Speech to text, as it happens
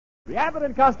The Abbott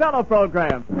and Costello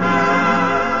program.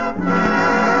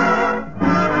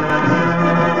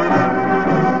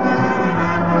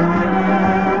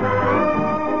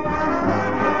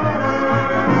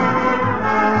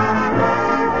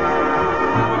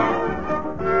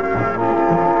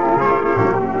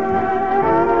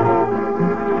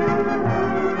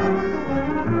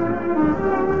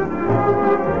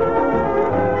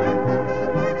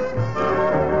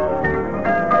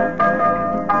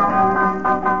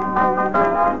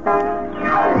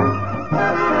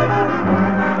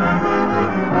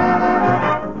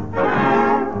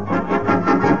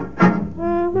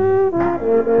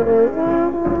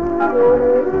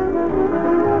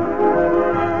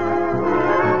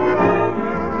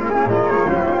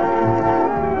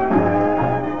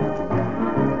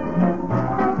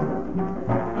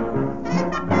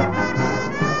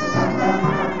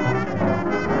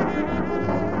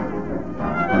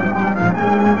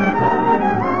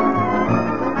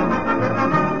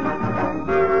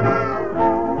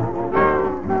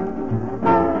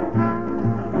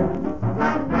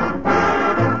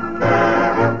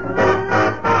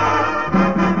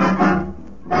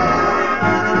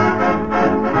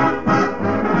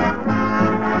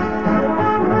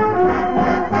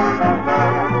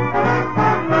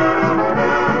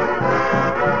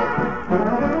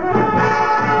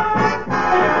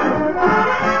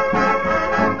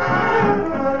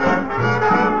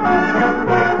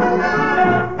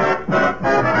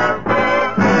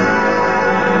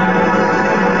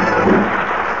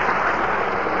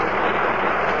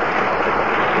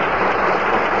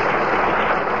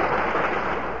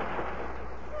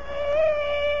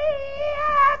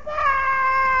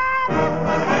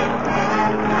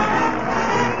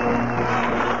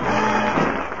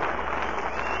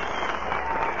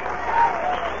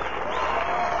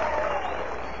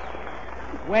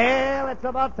 Well, it's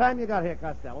about time you got here,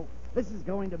 Costello. This is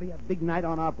going to be a big night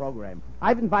on our program.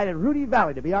 I've invited Rudy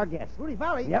Valley to be our guest. Rudy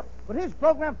Valley? Yep. But his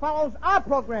program follows our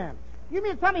program. You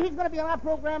mean to tell me he's going to be on our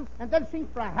program and then sing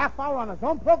for a half hour on his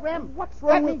own program? What's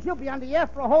wrong That with... means he'll be on the air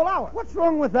for a whole hour. What's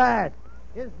wrong with that?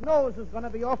 His nose is going to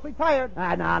be awfully tired.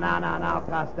 No,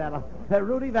 Costello.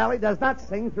 Rudy Valley does not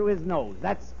sing through his nose.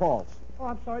 That's false. Oh,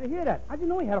 I'm sorry to hear that. I didn't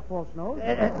know he had a false nose.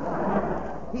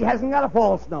 He hasn't got a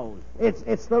false nose.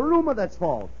 It's the rumor that's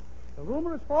false. The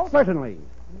rumor is false? Certainly.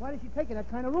 And why is he taking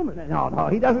that kind of rumor? No,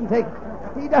 he doesn't take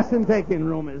in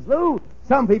rumors, Lou.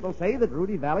 Some people say that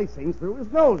Rudy Valley sings through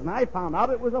his nose, and I found out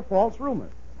it was a false rumor.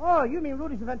 Oh, you mean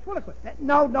Rudy's a ventriloquist?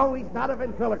 No, he's not a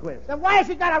ventriloquist. Then why has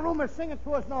he got a rumor singing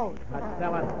through his nose?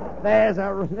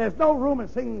 Costello, there's no rumor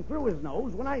singing through his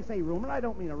nose. When I say rumor, I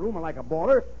don't mean a rumor like a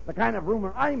baller. The kind of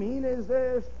rumor I mean is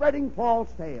spreading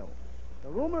false tales. The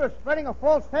rumor is spreading a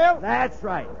false tale? That's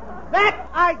right. That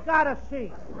I gotta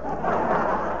see.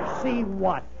 See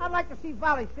what? I'd like to see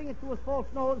Valley singing through his false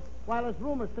nose while his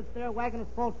rumor sits there wagging his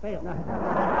false tail.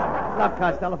 Look,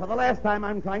 Costello, for the last time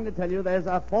I'm trying to tell you there's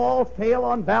a false tail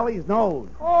on Valley's nose.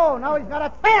 Oh, now he's got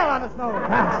a tail on his nose.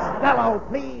 Costello,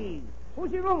 please. Who's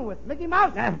he rooming with? Mickey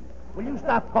Mouse? Will you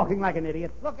stop talking like an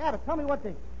idiot? Look, Abbott, tell me one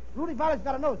thing. Rudy Valley's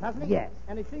got a nose, hasn't he? Yes.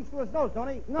 And he sings through his nose, don't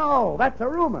he? No, that's a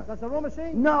rumor. Does the rumor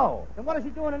sing? No. Then what is he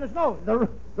doing in his nose? The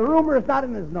rumor is not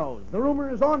in his nose. The rumor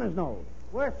is on his nose.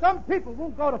 Where some people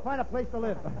won't go to find a place to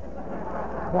live.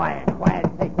 Quiet.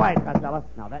 Hey, quiet, Costello.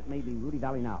 Now, that may be Rudy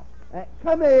Valley now.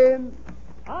 Come in.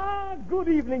 Good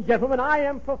evening, gentlemen. I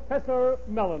am Professor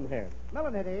Melonhead.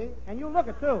 Melonhead, eh? And you look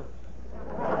it, too.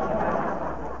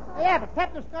 Hey, Abbott,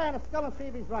 tap this guy on the skull and see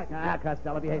if he's right.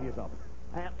 Costello, behave yourself.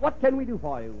 What can we do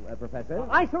for you, Professor?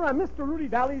 I, sir, am Mr. Rudy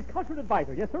Valley's cultured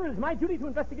advisor. Yes, sir, it is my duty to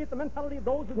investigate the mentality of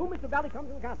those with whom Mr. Valley comes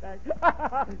in contact.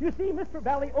 You see, Mr.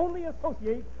 Valley only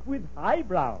associates with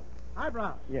highbrows.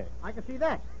 Eyebrows? Yes. I can see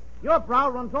that. Your brow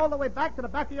runs all the way back to the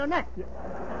back of your neck. Yeah.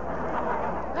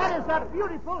 That is a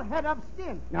beautiful head of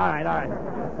skin. All right.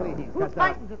 Please, Who Costello.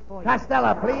 tightens it for you?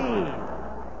 Costello, please.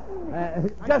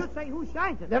 I should say who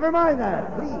shines it. Never mind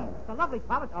that, please. It's a lovely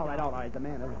polish. All right. The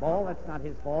man is bald. That's not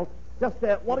his fault. Just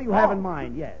what do you have in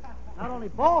mind? Yes. Not only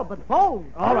bald, but bold.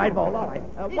 All right, bold. All right.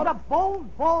 He's a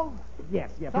bold.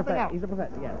 Yes. Something else. He's a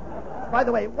professor, yes. By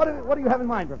the way, what do you have in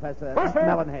mind, Professor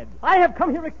Melonhead? I have come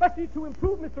here expressly to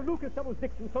improve Mr. Lucas Costello's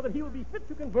diction so that he will be fit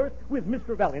to converse with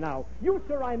Mr. Valley. Now, you,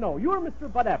 sir, I know. You're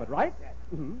Mr. Bud Abbott, right? Yes.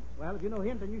 Mm-hmm. Well, if you know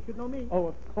him, then you should know me. Oh,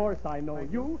 of course I know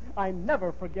you. I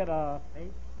never forget a... Face?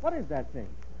 What is that thing?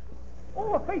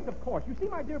 Oh, a face, of course. You see,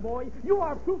 my dear boy, you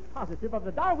are proof positive of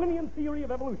the Darwinian theory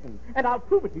of evolution. And I'll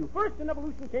prove it to you. First in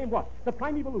evolution came what? The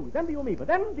primeval ooze, then the amoeba,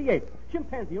 then the ape,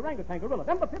 chimpanzee, orangutan, gorilla,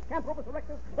 then the Pithecanthropus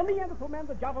erectus, the Neanderthal man,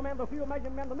 the Java man, the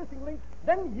Cro-Magnon man, the missing link,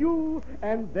 then you,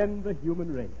 and then the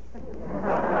human race.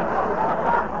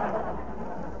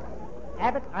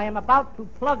 I am about to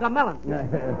plug a melon.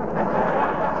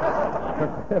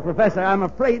 Professor, I'm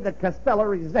afraid that Costello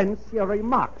resents your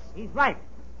remarks. He's right.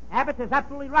 Abbott is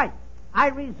absolutely right. I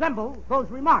resemble those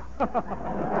remarks.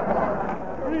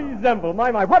 Resemble,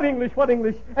 my. What English, what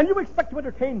English. And you expect to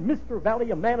entertain Mr.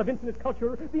 Valley, a man of infinite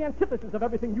culture, the antithesis of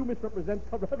everything you misrepresent,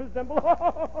 resemble.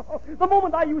 The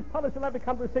moment I use polysyllabic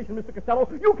conversation, Mr. Costello,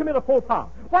 you commit a faux pas.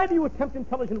 Why do you attempt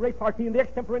intelligent repartee in the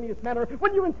extemporaneous manner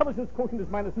when your intelligence quotient is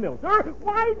 -0, sir?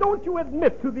 Why don't you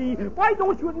admit to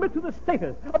the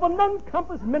status of a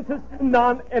non-compass mentis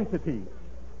non-entity?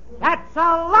 That's a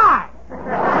lie!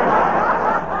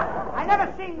 I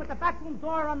never seen with the back room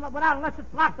door without unless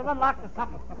it's locked or unlocked or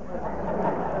something.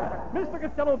 Mr.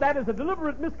 Costello, that is a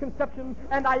deliberate misconception,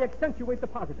 and I accentuate the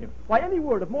positive. Why, any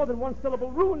word of more than one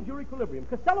syllable ruins your equilibrium.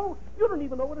 Costello, you don't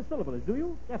even know what a syllable is, do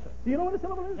you? Yes, sir. Do you know what a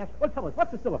syllable is? Yes, sir. Well, tell us,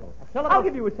 what's a syllable? A syllable? I'll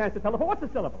give you a chance to tell us. What's a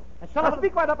syllable? A syllable? Now,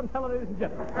 speak right up and tell it, ladies and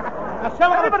gentlemen. A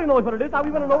syllable? Everybody knows what it is. Now,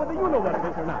 we want to know whether you know what it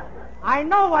is or not. I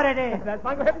know what it is. That's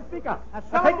fine. Go ahead and speak up. A Now,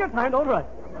 syllable? take your time. Don't rush.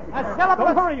 A syllable?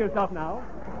 Don't hurry yourself now.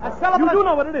 A syllable? You do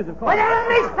know what it is, of course. Well, let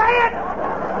me say it!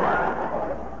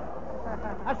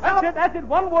 A syllable? That's it.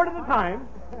 One word at a time.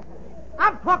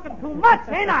 I'm talking too much,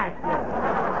 ain't I?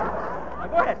 Now,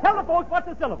 go ahead. Tell the folks what's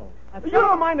a syllable. You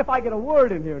don't mind if I get a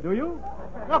word in here, do you?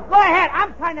 Look, go ahead.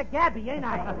 I'm kind of gabby, ain't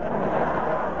I?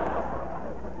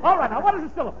 All right. Now, what is a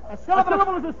syllable? A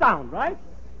syllable is a sound, right?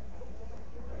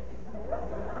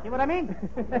 See what I mean?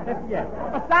 Yes.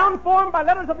 A sound formed by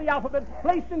letters of the alphabet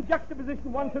placed in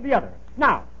juxtaposition one to the other.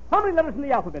 Now, how many letters in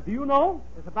the alphabet? Do you know?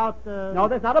 It's about, No,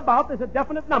 there's not about. There's a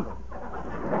definite number.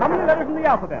 How many letters in the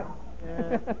alphabet?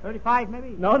 35,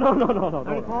 maybe? No.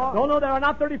 34? No, there are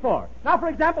not 34. Now, for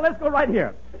example, let's go right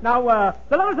here. Now,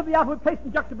 the letters of the alphabet placed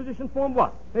in juxtaposition form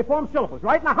what? They form syllables,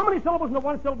 right? Now, how many syllables in a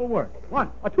one-syllable word? One.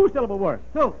 A two-syllable word?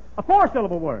 Two. A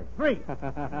four-syllable word? Three.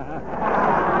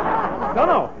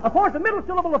 No. The middle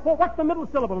syllable of four. What's the middle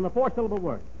syllable in a four-syllable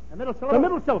word? The middle syllable? The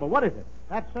middle syllable. What is it?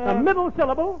 That's, The middle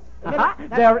syllable? the middle-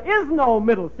 There is no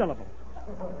middle syllable.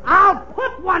 I'll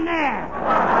put one there!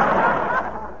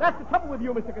 That's the trouble with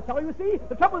you, Mr. Costello. You see,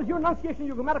 the trouble is your enunciation,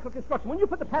 your grammatical construction. When you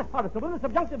put the past participle in the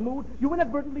subjunctive mood, you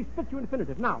inadvertently split your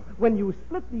infinitive. Now, when you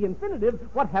split the infinitive,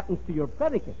 what happens to your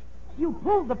predicate? You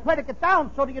pulled the predicate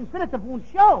down so the infinitive won't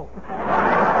show.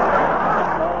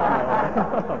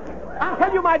 I'll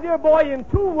tell you, my dear boy, in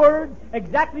 2 words,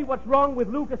 exactly what's wrong with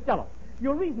Lou Costello.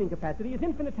 Your reasoning capacity is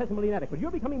infinitesimally inadequate. You're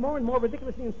becoming more and more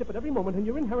ridiculously insipid every moment, and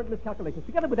your inherent miscalculations.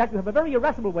 Together with that, you have a very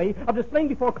irascible way of displaying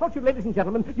before cultured ladies and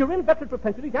gentlemen your inveterate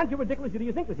propensities and your ridiculous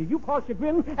idiosyncrasies. You cause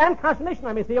chagrin and consternation,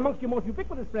 I may say, amongst your most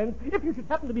ubiquitous friends, if you should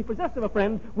happen to be possessed of a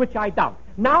friend, which I doubt.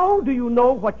 Now, do you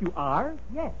know what you are?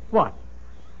 Yes. What?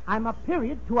 I'm a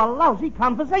period to a lousy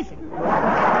conversation.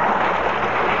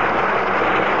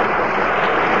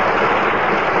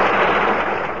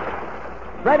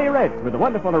 Freddie Rich with a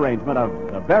wonderful arrangement of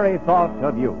The Very Thought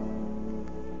of You.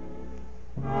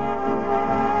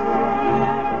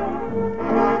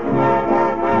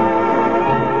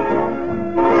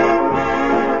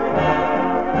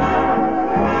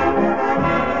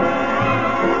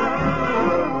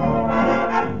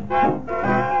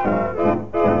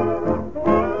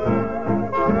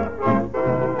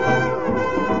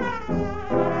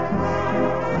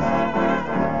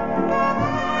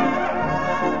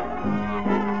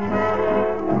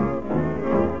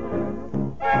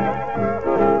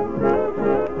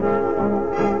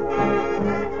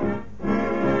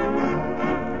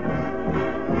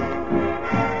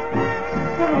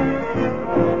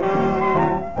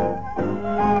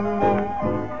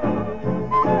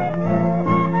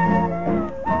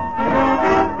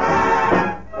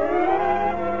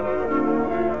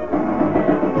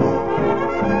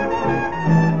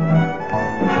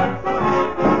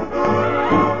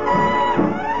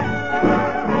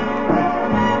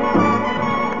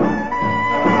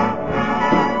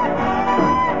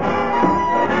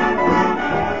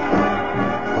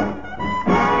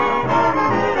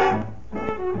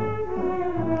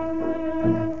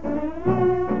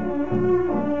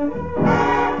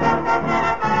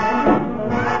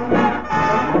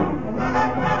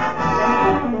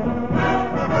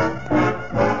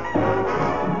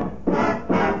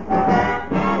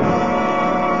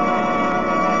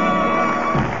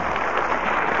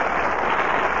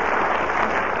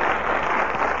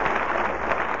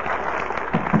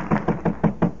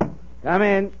 Come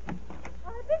in.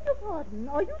 I beg your pardon.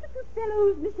 Are you the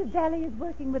Costellos Mr. Valley is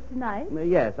working with tonight?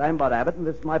 Yes, I'm Bud Abbott, and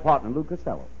this is my partner, Lou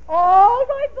Costello. All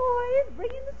right, boys. Bring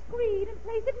in the screen and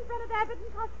place it in front of Abbott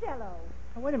and Costello.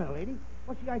 Now, wait a minute, lady.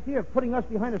 What's the idea of putting us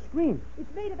behind a screen?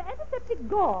 It's made of antiseptic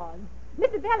gauze.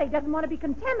 Mr. Valley doesn't want to be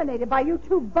contaminated by you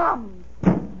two bums.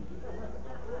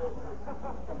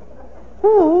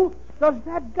 Who does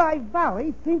that guy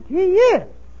Valley think he is?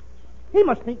 He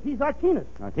must think he's Artinus.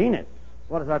 Artinus?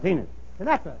 What is Artinus?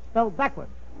 Sinatra, spelled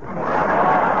backwards.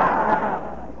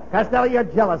 Costello, you're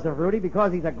jealous of Rudy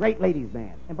because he's a great ladies'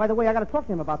 man. And by the way, I got to talk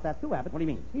to him about that, too, Abbott. What do you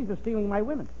mean? He's just stealing my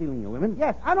women. Stealing your women?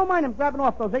 Yes, I don't mind him grabbing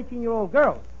off those 18-year-old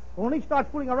girls. But when he starts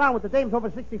fooling around with the dames over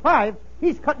 65,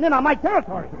 he's cutting in on my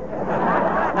territory.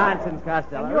 Nonsense,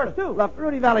 Costello. And yours, too. Look,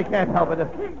 Rudy Valley can't help it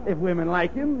if women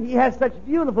like him. He has such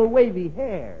beautiful wavy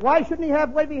hair. Why shouldn't he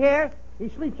have wavy hair? He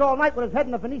sleeps all night with his head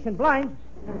in the Venetian blinds.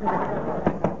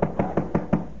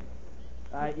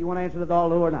 You want to answer the door,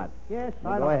 Lou, or not? Yes,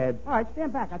 Well, go ahead. All right,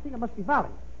 stand back. I think it must be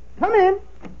Valley. Come in.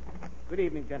 Good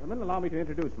evening, gentlemen. Allow me to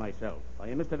introduce myself. I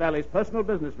am Mr. Valley's personal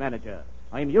business manager.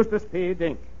 I am Eustace P.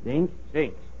 Dink. Dink?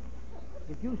 Dink.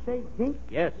 Did you say dink?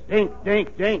 Yes, Dink,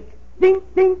 Dink, Dink. Dink,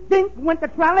 dink, dink, went the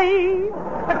trolley.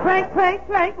 The clank, clank,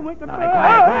 clank, went the trolley.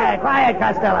 Quiet,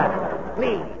 Costello.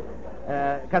 Please.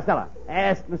 Costello,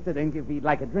 ask Mr. Dink if he'd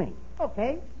like a drink.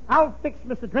 Okay, I'll fix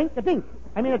Mr. Drink the Dink.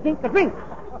 I mean, a dink the drink.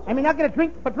 I mean, I'll get a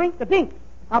drink for drink the dink.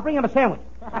 I'll bring him a sandwich.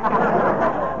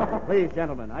 Please,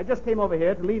 gentlemen, I just came over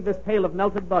here to leave this pail of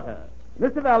melted butter.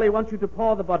 Mr. Valley wants you to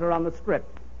pour the butter on the strip.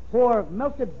 Pour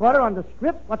melted butter on the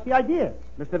strip? What's the idea?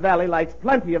 Mr. Valley likes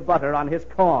plenty of butter on his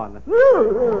corn.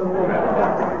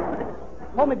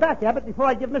 Hold me back, Abbott, before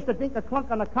I give Mr. Dink a clunk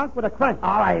on the conch with a crunch.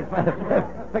 All right.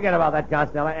 Forget about that,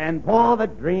 Costello, and pour the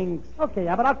drinks. Okay,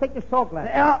 Abbott, I'll take the salt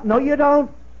glass. No, you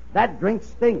don't. That drink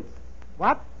stinks.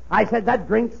 What? I said that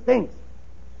drink stinks.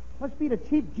 Must be the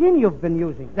cheap gin you've been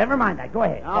using. Never mind that. Go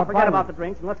ahead. Now, forget about the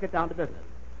drinks and let's get down to business.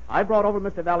 I brought over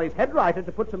Mr. Valley's head writer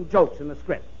to put some jokes in the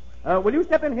script. Will you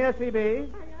step in here,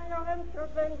 CB? I am so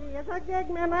dandy. As a gag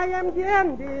man, I am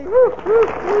dandy.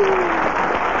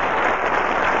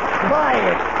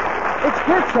 Quiet. It's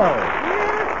Kitzel.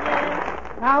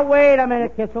 Yes. Now, wait a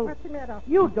minute, Kissel. What's the matter?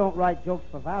 You don't write jokes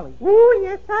for Valley. Oh,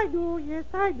 yes, I do. Yes,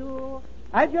 I do.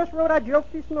 I just wrote a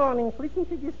joke this morning. Listen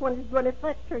to this one. It's going to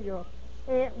fracture you.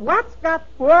 What's got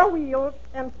 4 wheels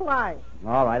and flies?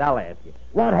 All right, I'll ask you.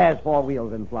 What has 4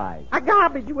 wheels and flies? A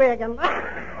garbage wagon.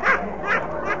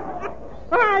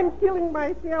 I'm killing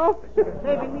myself.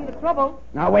 Saving me the trouble.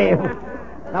 Now, wait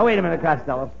a minute,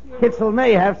 Costello. Kitzel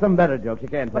may have some better jokes. You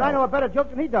can't tell. But I know a better joke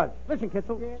than he does. Listen,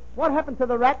 Kitzel. Yes. What happened to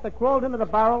the rat that crawled into the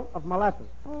barrel of molasses?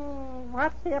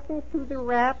 What's happened to the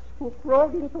rat who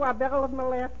crawled into a barrel of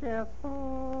molasses?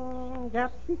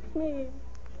 That fixed me.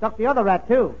 Stuck the other rat,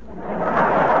 too.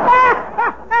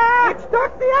 It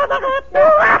stuck the other rat,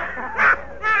 too.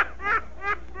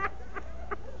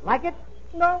 Like it?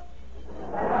 No.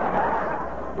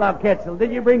 Look, Kitzel,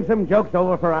 did you bring some jokes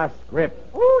over for our script?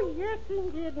 Oh, yes,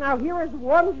 indeed. Now, here is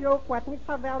one joke what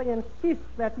Mr. Valley insists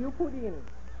that you put in.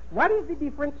 What is the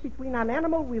difference between an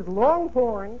animal with long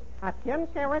horns, a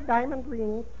 10-carat diamond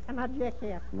ring, and a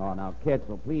jackass? No, now,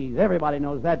 Kitzel, please. Everybody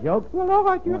knows that joke. Well, all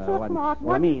right, you're so What- smart.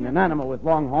 Well, I mean, an animal with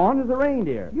long horn is a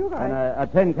reindeer. You're right. And a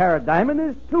 10-carat diamond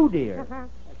is 2 deer. Uh-huh.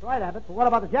 That's right, Abbott. But what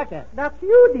about the jackass? That's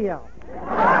you, dear.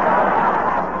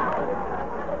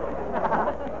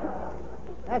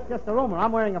 That's just a rumor.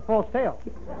 I'm wearing a false tail.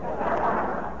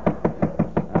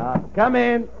 Come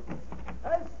in.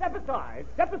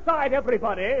 Step aside,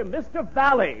 everybody. Mr.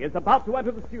 Valley is about to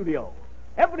enter the studio.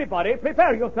 Everybody,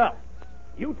 prepare yourself.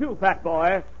 You too, fat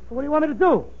boy. What do you want me to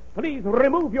do? Please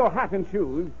remove your hat and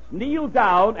shoes, kneel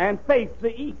down, and face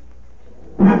the east.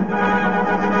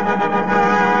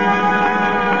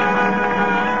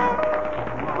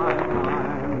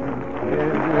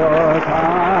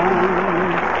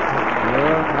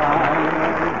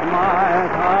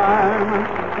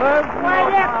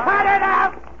 Cut it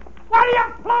out! What are you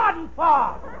applauding for?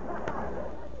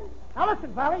 Now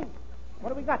listen, Valley. What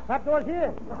do we got? Trapdoors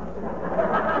here.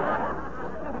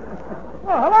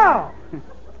 Oh, hello.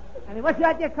 And what's the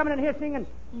idea of coming in here singing?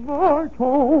 All right.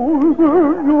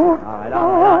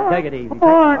 Take it easy. Wait,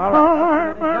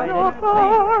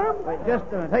 just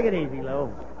a minute. Take it easy,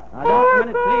 Lou. Now, don't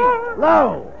minute, please.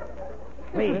 Lou!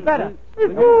 Please. Better. Please.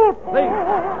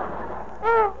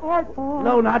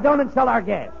 Lou, now don't insult our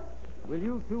guests. Will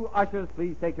you two ushers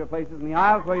please take your places in the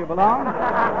aisles where you belong?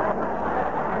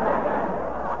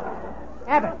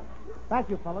 Abbott. Thank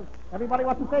you, fellas. Everybody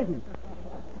wasn't saving.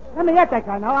 Let me get that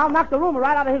guy now. I'll knock the rumor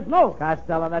right out of his nose.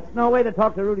 Costello, that's no way to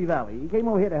talk to Rudy Valley. He came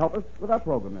over here to help us with our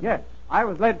program. Yes, I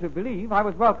was led to believe I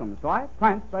was welcome, so I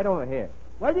pranced right over here.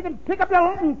 Well, you can pick up your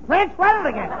loot and prance right out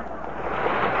again.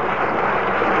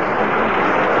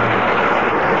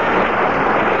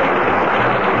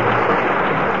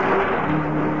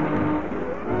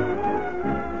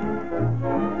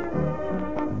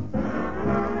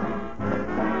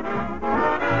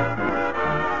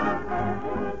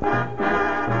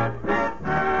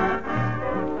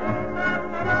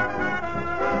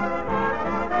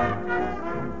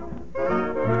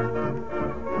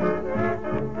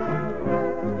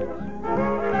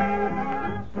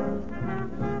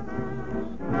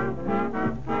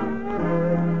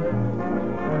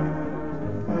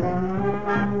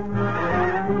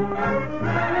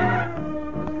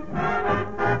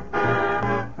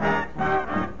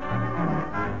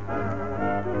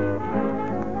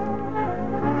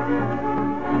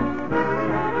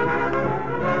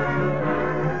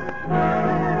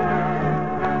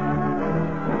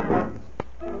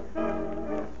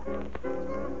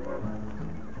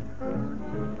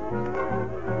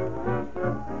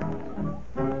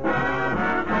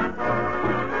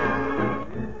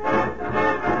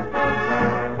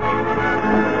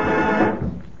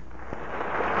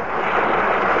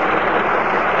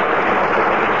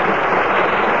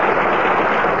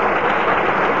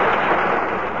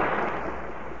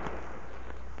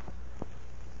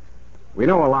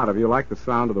 know a lot of you like the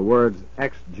sound of the words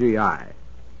XGI.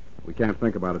 We can't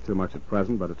think about it too much at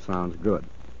present, but it sounds good.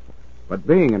 But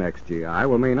being an XGI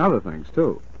will mean other things,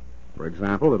 too. For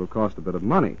example, it'll cost a bit of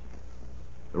money.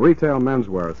 The Retail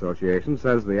Menswear Association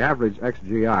says the average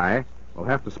XGI will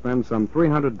have to spend some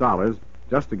 $300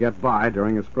 just to get by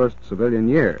during his first civilian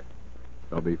year.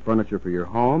 There'll be furniture for your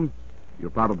home.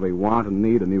 You'll probably want and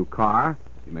need a new car.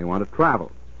 You may want to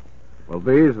travel. Well,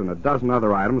 these and a dozen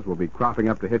other items will be cropping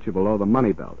up to hit you below the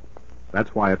money belt.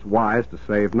 That's why it's wise to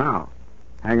save now.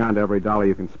 Hang on to every dollar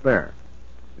you can spare.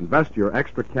 Invest your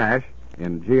extra cash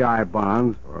in GI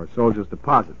bonds or soldier's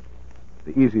deposit.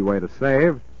 The easy way to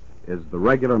save is the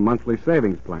regular monthly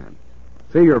savings plan.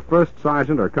 See your first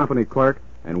sergeant or company clerk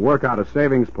and work out a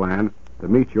savings plan to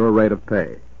meet your rate of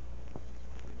pay.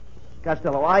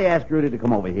 Costello, I asked Rudy to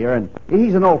come over here, and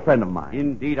he's an old friend of mine.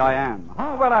 Indeed I am.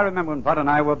 Oh, well, I remember when Bud and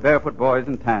I were barefoot boys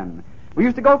in tan. We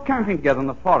used to go camping together in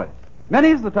the forest.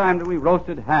 Many's the time that we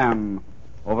roasted ham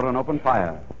over an open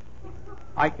fire.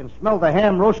 I can smell the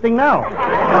ham roasting now.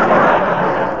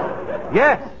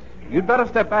 Yes, you'd better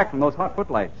step back from those hot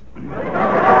footlights.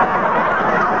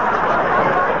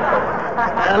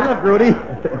 Look, Rudy,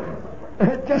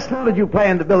 just how did you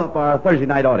plan to build up our Thursday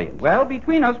night audience? Well,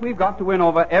 between us, we've got to win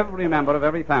over every member of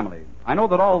every family. I know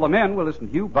that all the men will listen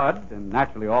to you, Bud, and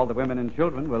naturally all the women and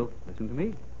children will listen to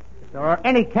me. If there are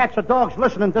any cats or dogs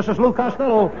listening, this is Lou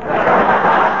Costello.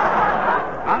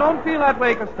 I don't feel that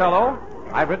way, Costello.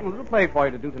 I've written a little play for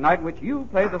you to do tonight in which you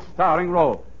play the starring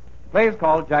role. The play is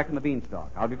called Jack and the Beanstalk.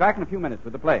 I'll be back in a few minutes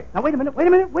with the play. Now, wait a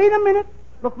minute.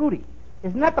 Look, Rudy,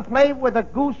 isn't that the play where the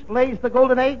goose lays the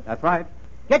golden egg? That's right.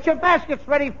 Get your baskets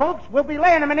ready, folks. We'll be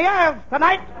laying them in the aisles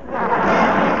tonight.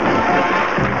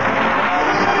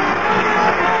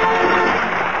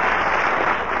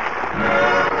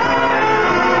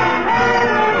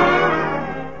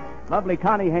 Lovely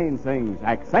Connie Haynes sings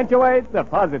Accentuate the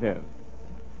Positive.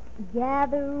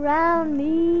 Gather round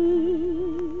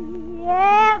me,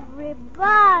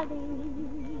 everybody.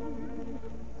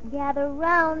 Gather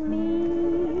round me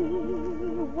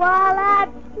while I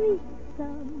preach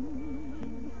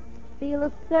some. Feel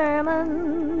a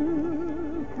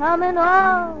sermon coming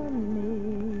on me.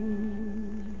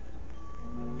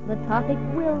 The topic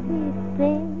will be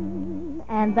sin,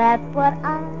 and that's what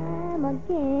I'm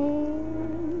again.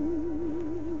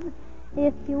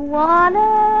 If you wanna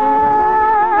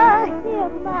hear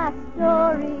my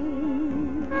story,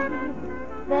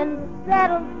 then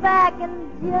settle back and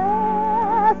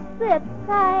just sit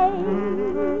tight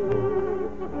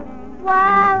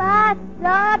while I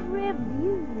start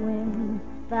reviewing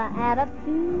the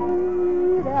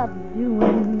attitude of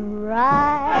doing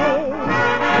right.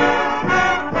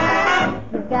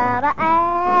 You gotta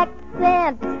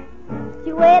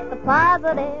accentuate the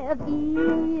positive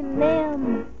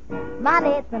elim. Mine,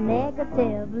 it's a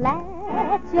negative.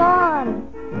 Latch on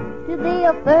to the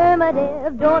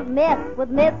affirmative. Don't mess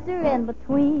with Mr. In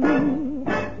Between.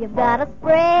 You've got to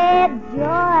spread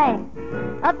joy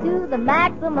up to the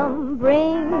maximum.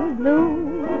 Bring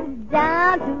gloom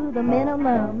down to the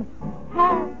minimum.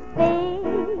 Have faith,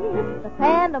 the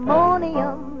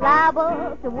pandemonium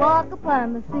liable to walk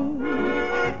upon the scene.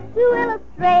 To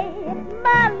illustrate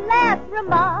my last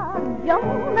remark,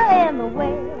 Jonah in the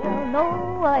whale,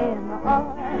 Noah in the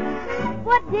ark.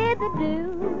 What did they do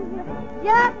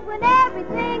just when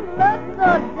everything looked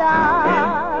so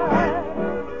dark?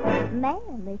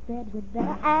 Man, they said with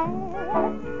their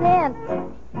accentuate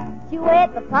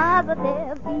the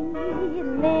positive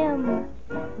elim.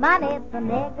 Mine, it's a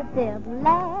negative.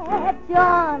 Latch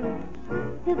on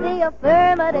to the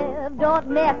affirmative. Don't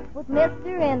mess with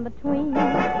Mr. In Between.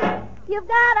 You've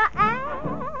got to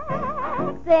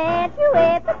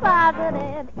accentuate the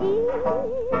positive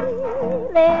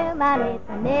elim. Mine, it's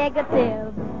a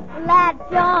negative.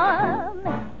 Latch on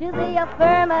to the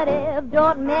affirmative.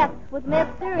 Don't mess with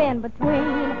Mr. In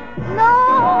Between.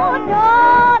 No,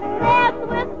 don't mess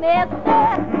with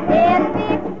Mr. In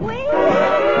Between.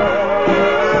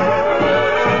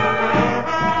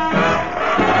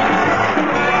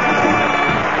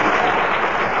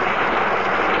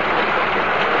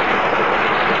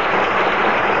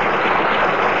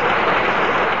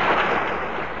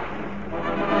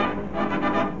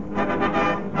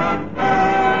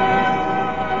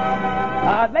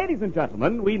 Ladies and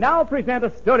gentlemen, we now present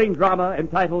a stirring drama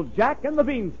entitled Jack and the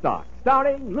Beanstalk,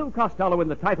 starring Lou Costello in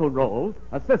the title role,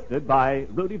 assisted by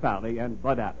Rudy Valley and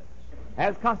Bud Abbott.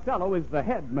 As Costello is the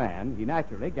head man, he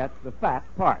naturally gets the fat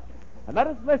part. And let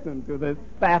us listen to this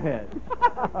fat head.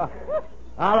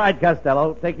 All right,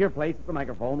 Costello, take your place at the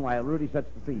microphone while Rudy sets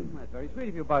the scene. That's very sweet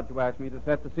of you, Bud, to ask me to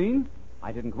set the scene.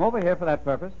 I didn't come over here for that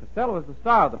purpose. Costello is the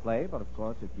star of the play, but of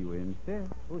course, if you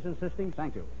insist. Who's insisting?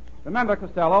 Thank you. Remember,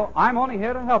 Costello, I'm only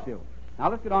here to help you. Now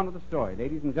let's get on with the story.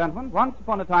 Ladies and gentlemen, once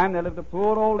upon a time there lived a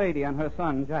poor old lady and her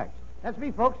son, Jack. That's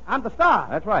me, folks. I'm the star.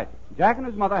 That's right. Jack and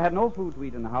his mother had no food to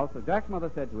eat in the house, so Jack's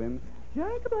mother said to him,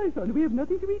 Jack, my son, we have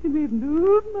nothing to eat and we have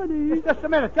no money. Just a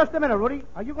minute, Rudy.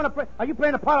 Are you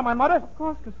playing the part of my mother? Of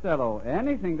course, Costello.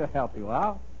 Anything to help you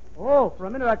out. Oh, for a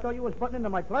minute I thought you was butting into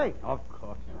my play. Of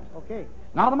course. Okay.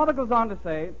 Now the mother goes on to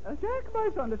say, Jack, my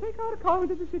son, to take our cow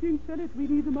into the city and sell it, we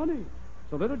need the money.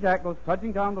 so little Jack goes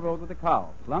trudging down the road with the cow.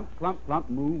 Plump, plump, plump,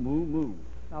 moo, moo, moo.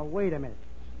 Now, wait a minute.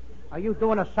 Are you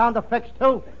doing the sound effects,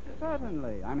 too?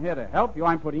 Certainly. I'm here to help you.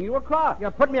 I'm putting you across.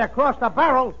 You're putting me across the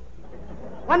barrel.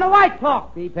 When do I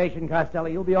talk? Be patient, Costello.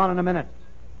 You'll be on in a minute.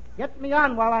 Get me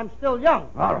on while I'm still young.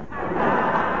 All right.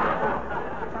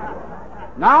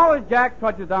 Now, as Jack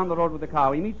trudges down the road with the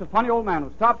cow, he meets a funny old man who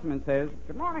stops him and says,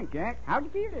 Good morning, Jack. How'd you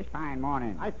feel this fine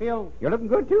morning? I feel... You're looking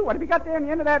good, too. What have you got there in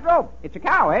the end of that rope? It's a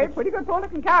cow, eh? Pretty good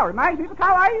poor-looking cow. Reminds me of the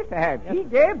cow I used to have. She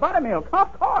gave buttermilk,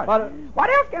 of course. What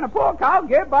else can a poor cow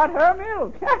give but her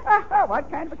milk? What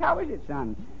kind of a cow is it,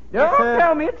 son? Don't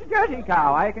tell me it's a Jersey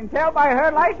cow. I can tell by her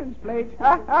license plate.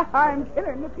 I'm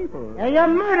killing the people. And you're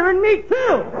murdering me,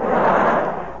 too.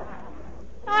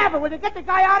 Abbott, will you get the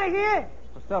guy out of here?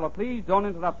 Costello, please don't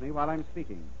interrupt me while I'm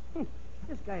speaking.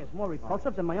 This guy is more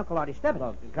repulsive than my Uncle Artie Stebbins.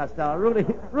 Look, Costello,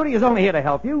 Rudy is only here to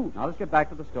help you. Now, let's get back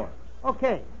to the story.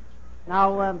 Okay.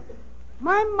 Now,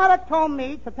 my mother told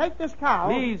me to take this cow...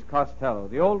 Please, Costello,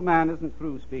 the old man isn't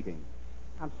through speaking.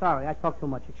 I'm sorry. I talk too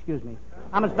much. Excuse me.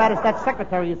 I'm as bad as that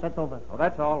secretary you sent over. Oh,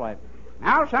 that's all right.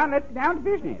 Now, son, let's get down to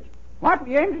business. What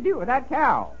we aim to do with that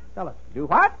cow? Sell it. Do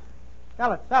what?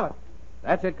 Sell it. Sell it.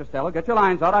 That's it, Costello. Get your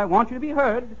lines out. I want you to be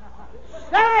heard.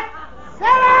 Sell it!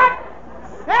 Sell it!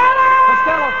 Sell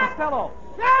it! Costello!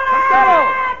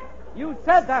 Costello! You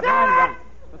said that line once.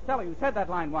 Costello, you said that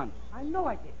line once. I know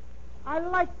I did. I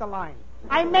like the line.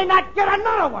 I may not get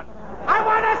another one. I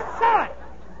want to sell it.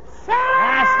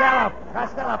 Sell it!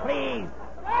 Costello, please.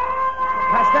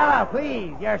 Costello,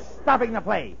 please. You're stopping the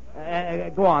play.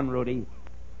 Go on, Rudy.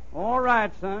 All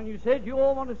right, son. You said you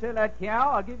all want to sell that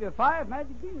cow. I'll give you 5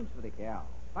 magic beans for the cow.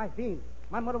 5 beans.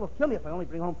 My mother will kill me if I only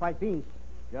bring home 5 beans.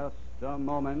 Just a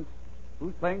moment.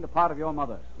 Who's playing the part of your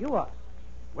mother? You are.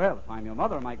 Well, if I'm your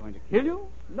mother, am I going to kill you?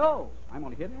 No. I'm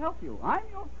only here to help you. I'm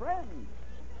your friend.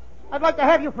 I'd like to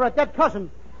have you for a dead cousin.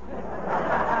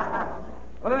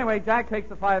 Well, anyway, Jack takes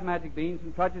the 5 magic beans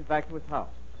and trudges back to his house.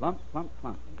 Plump, plump,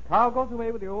 plump. The cow goes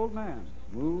away with the old man.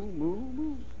 Moo, moo,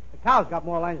 moo. The cow's got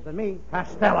more lines than me.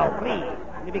 Costello, please.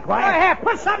 Can you be Go quiet? ahead.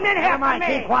 Put something in here Never mind. for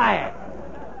me. Keep quiet.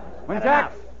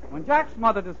 When Jack's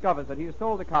mother discovers that he has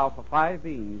sold the cow for 5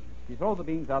 beans, she throws the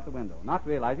beans out the window, not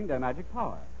realizing their magic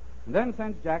power, and then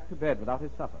sends Jack to bed without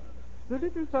his supper. The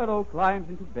little fellow climbs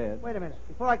into bed. Wait a minute.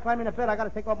 Before I climb into bed, I got to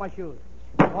take off my shoes.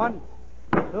 1,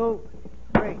 2,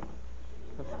 3.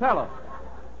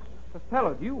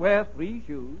 Costello, do you wear 3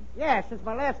 shoes? Yeah, since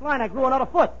my last line, I grew another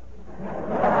foot.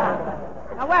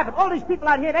 Now, Abbott, all these people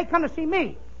out here, they come to see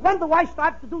me. When do I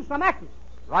start to do some acting?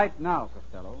 Right now,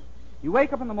 Costello. You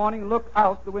wake up in the morning and look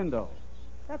out the window.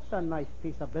 That's a nice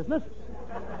piece of business.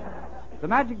 The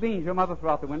magic beans your mother threw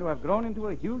out the window have grown into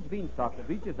a huge beanstalk that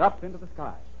reaches up into the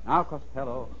sky. Now,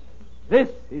 Costello, this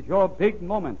is your big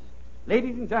moment.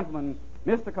 Ladies and gentlemen,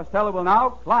 Mr. Costello will now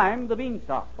climb the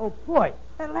beanstalk. Oh, boy.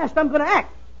 At last I'm going to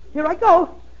act. Here I go.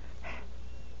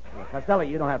 Well, Costello,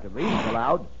 you don't have to breathe so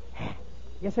loud.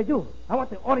 Yes, I do. I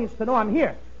want the audience to know I'm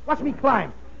here. Watch me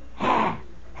climb.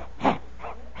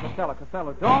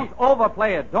 Costello, don't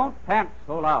overplay it. Don't pant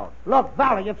so loud. Look,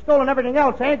 Valley, you've stolen everything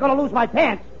else. I ain't going to lose my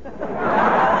pants.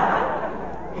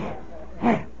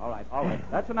 All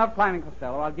right. That's enough climbing,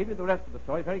 Costello. I'll give you the rest of the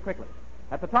story very quickly.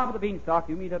 At the top of the beanstalk,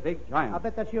 you meet a big giant. I'll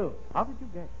bet that's you. How did you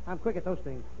guess? I'm quick at those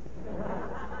things.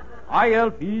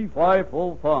 ILP 5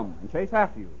 thumb and chase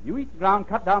after you. You reach the ground,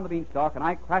 cut down the beanstalk, and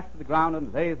I crash to the ground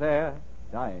and lay there,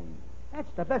 dying.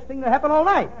 That's the best thing that happened all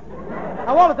night.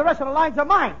 Now, all of the rest of the lines are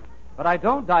mine. But I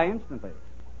don't die instantly.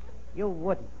 You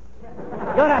wouldn't.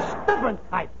 You're a stubborn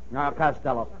type. Now,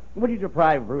 Costello, would you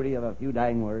deprive Rudy of a few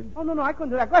dying words? Oh, no, I couldn't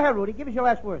do that. Go ahead, Rudy. Give us your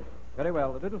last word. Very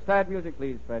well. A little sad music,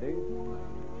 please, Freddie.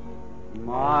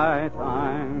 My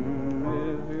time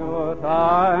is your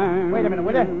time. Wait a minute,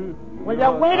 will you? Will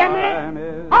you wait a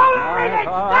minute? Hold a minute!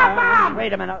 Stop him!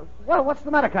 Wait a minute. Well, what's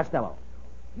the matter, Costello?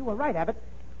 You were right, Abbott.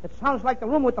 It sounds like the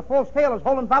room with the false tail is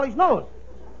holding Valley's nose.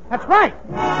 That's right.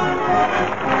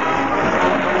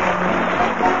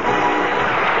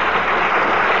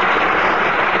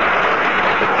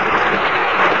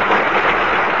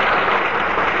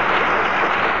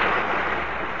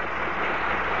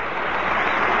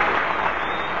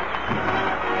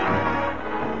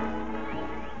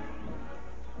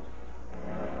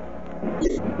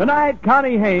 Tonight,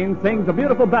 Connie Haynes sings a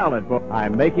beautiful ballad for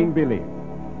I'm Making Believe.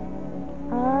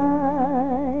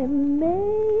 I'm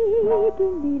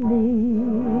making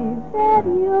believe that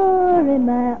you're in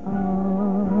my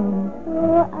arms,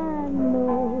 so I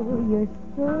know you're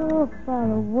so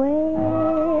far away.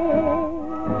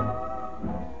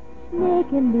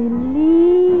 Making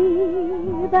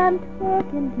believe I'm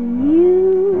talking to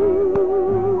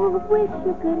you. Wish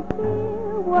you could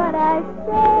hear what I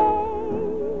say.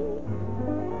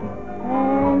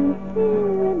 And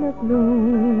here in the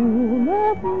gloom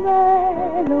of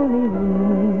my lonely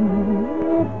room,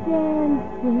 we're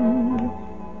dancing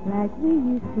like we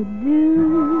used to do.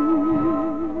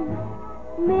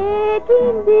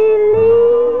 Making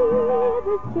believe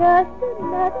is just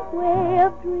another way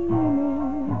of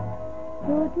dreaming.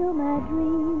 So till my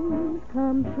dreams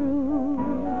come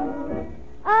true,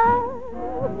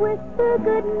 I'll whisper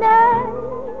good night,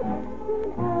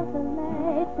 turn out the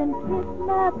lights and kiss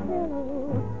my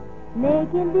pillow,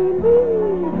 making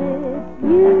believe it's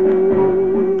you.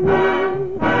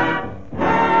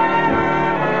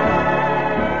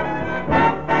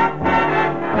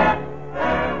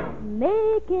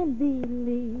 Making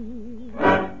believe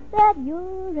that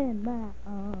you're in my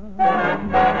arms.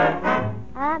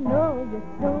 I know you're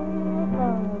so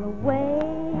far away.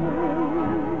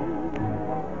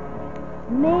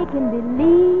 Making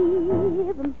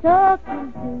believe I'm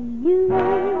talking to you.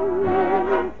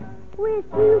 Wish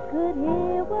you could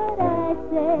hear what I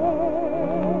say.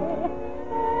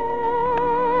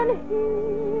 And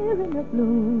here in the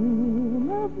gloom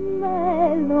of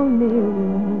my lonely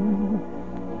room,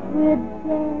 we're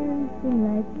dancing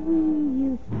like we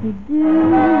used to do.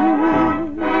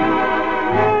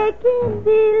 Making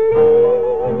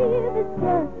believe it's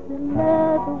just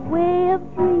another way of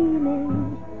dreaming,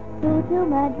 so till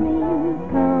my dreams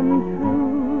come true.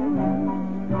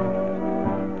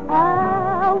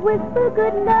 I'll whisper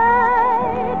good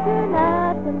night, turn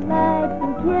out the lights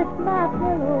and kiss my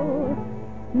pillow,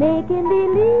 making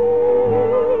believe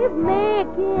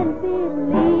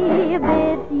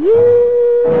it's you.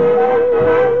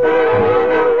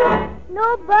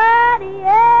 Nobody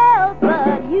else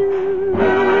but you.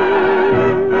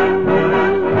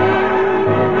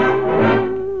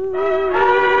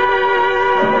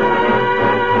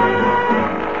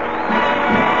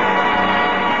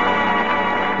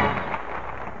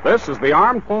 This is the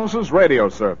Armed Forces Radio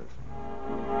Service.